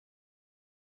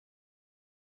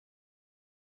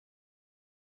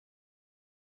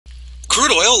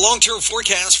Crude oil long-term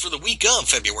forecast for the week of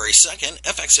February 2nd,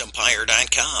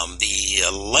 FXEmpire.com.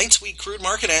 The light sweet crude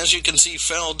market, as you can see,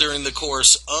 fell during the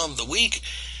course of the week,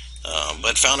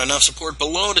 but found enough support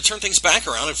below to turn things back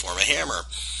around and form a hammer.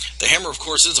 The hammer, of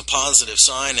course, is a positive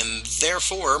sign and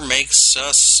therefore makes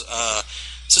us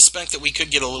suspect that we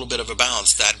could get a little bit of a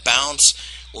bounce. That bounce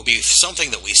will be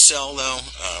something that we sell, though.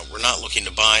 We're not looking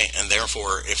to buy, and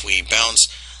therefore, if we bounce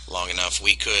long enough,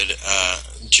 we could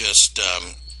just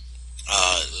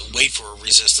wait for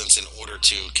resistance in order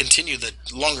to continue the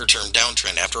longer-term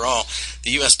downtrend. After all,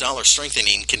 the U.S. dollar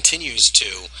strengthening continues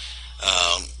to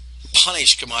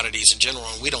punish commodities in general,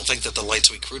 and we don't think that the light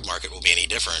sweet crude market will be any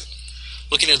different.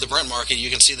 Looking at the Brent market, you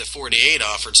can see that 48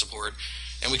 offered support,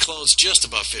 and we closed just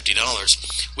above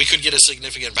 $50. We could get a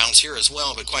significant bounce here as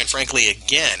well, but quite frankly,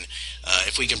 again,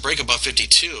 if we can break above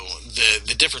 52,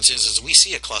 the difference is we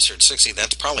see a cluster at 60.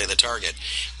 That's probably the target.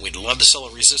 We'd love to sell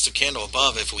a resistive candle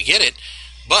above if we get it,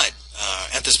 but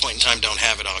at this point in time, don't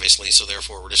have it, obviously, so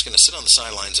therefore we're just going to sit on the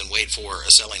sidelines and wait for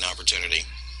a selling opportunity.